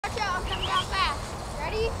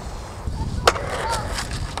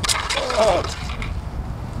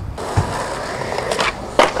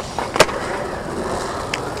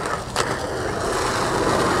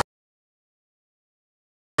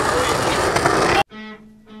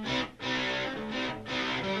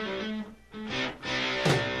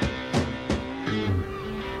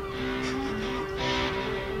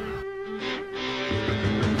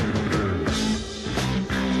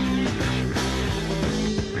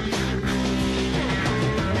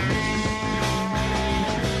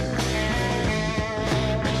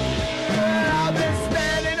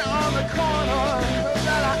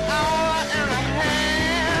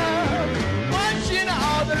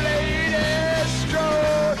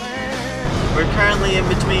We're currently in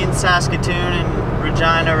between Saskatoon and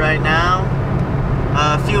Regina right now.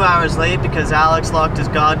 A few hours late because Alex locked his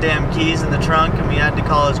goddamn keys in the trunk and we had to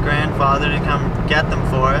call his grandfather to come get them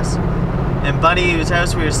for us. And Buddy, whose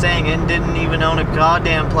house we were staying in, didn't even own a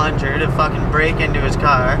goddamn plunger to fucking break into his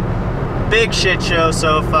car. Big shit show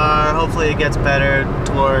so far. Hopefully it gets better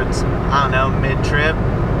towards, I don't know, mid-trip.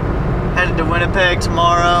 Headed to Winnipeg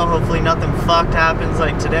tomorrow. Hopefully nothing fucked happens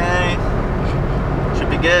like today.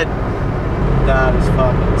 Should be good. That is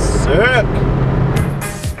fucking sick.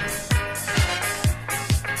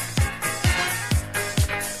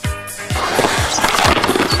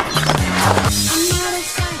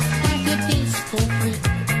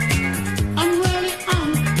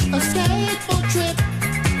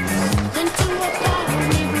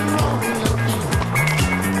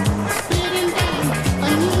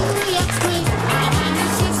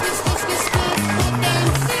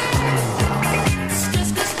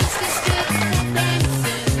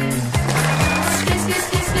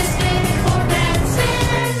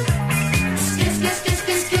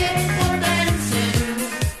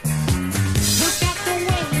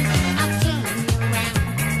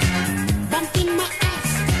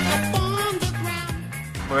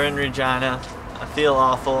 We're in Regina. I feel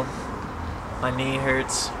awful. My knee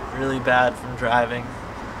hurts really bad from driving.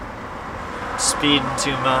 Speeding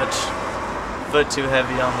too much. Foot too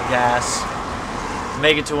heavy on the gas.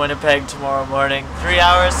 Make it to Winnipeg tomorrow morning. 3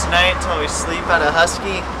 hours tonight until we sleep at a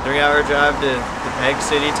Husky. 3-hour drive to the Meg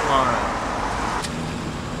City tomorrow.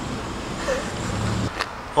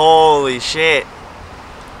 Holy shit.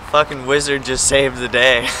 Fucking wizard just saved the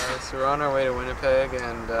day. So we're on our way to Winnipeg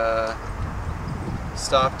and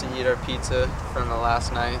stopped to eat our pizza from the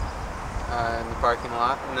last night in the parking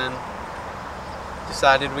lot, and then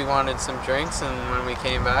decided we wanted some drinks, and when we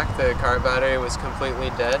came back the car battery was completely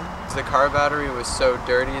dead. The car battery was so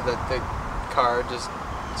dirty that the car just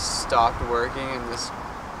stopped working in this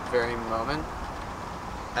very moment,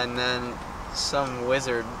 and then some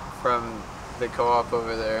wizard from the co-op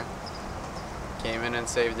over there came in and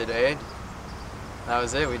saved the day. That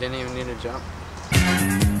was it. We didn't even need to jump.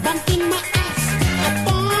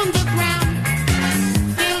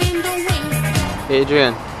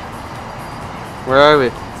 Adrien, where are we?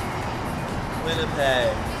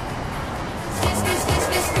 Winnipeg.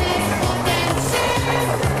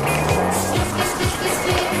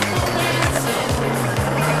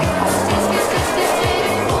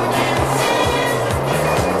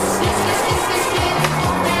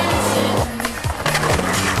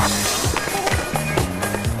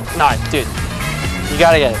 No, dude, you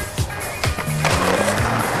gotta get it.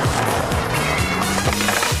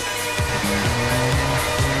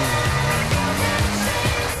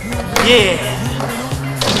 Yeah!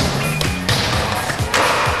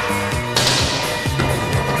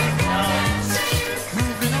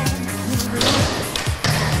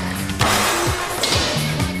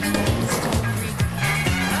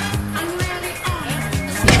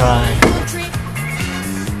 Try.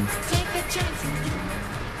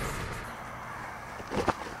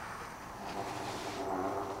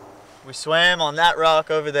 We swam on that rock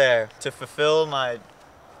over there to fulfill my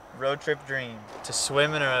road trip dream, to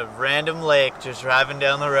swim in a random lake just driving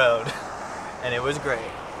down the road, and it was great.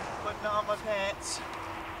 Putting on my pants.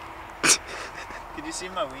 Could you see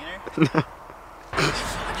my wiener? No. You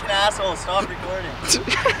fucking asshole, stop recording.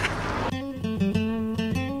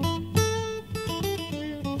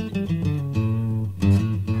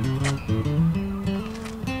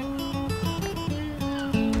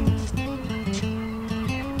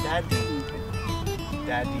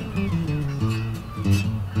 Daddy.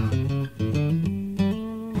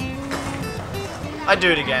 I'd do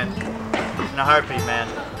it again, in a heartbeat, man.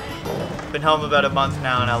 Been home about a month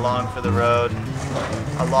now and I long for the road.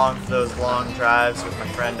 I long for those long drives with my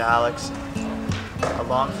friend Alex. I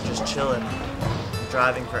long for just chilling,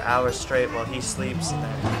 driving for hours straight while he sleeps, and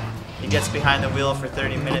then he gets behind the wheel for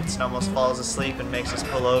 30 minutes and almost falls asleep and makes us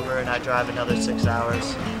pull over, and I drive another 6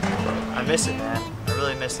 hours. I miss it, man. I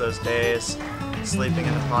really miss those days, sleeping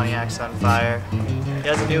in the Pontiac Sunfire. He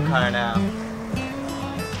has a new car now.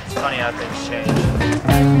 It's funny how things change.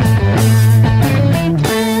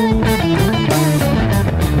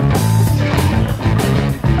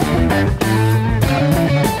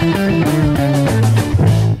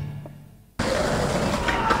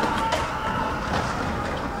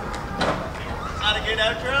 Not a good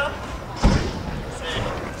outro?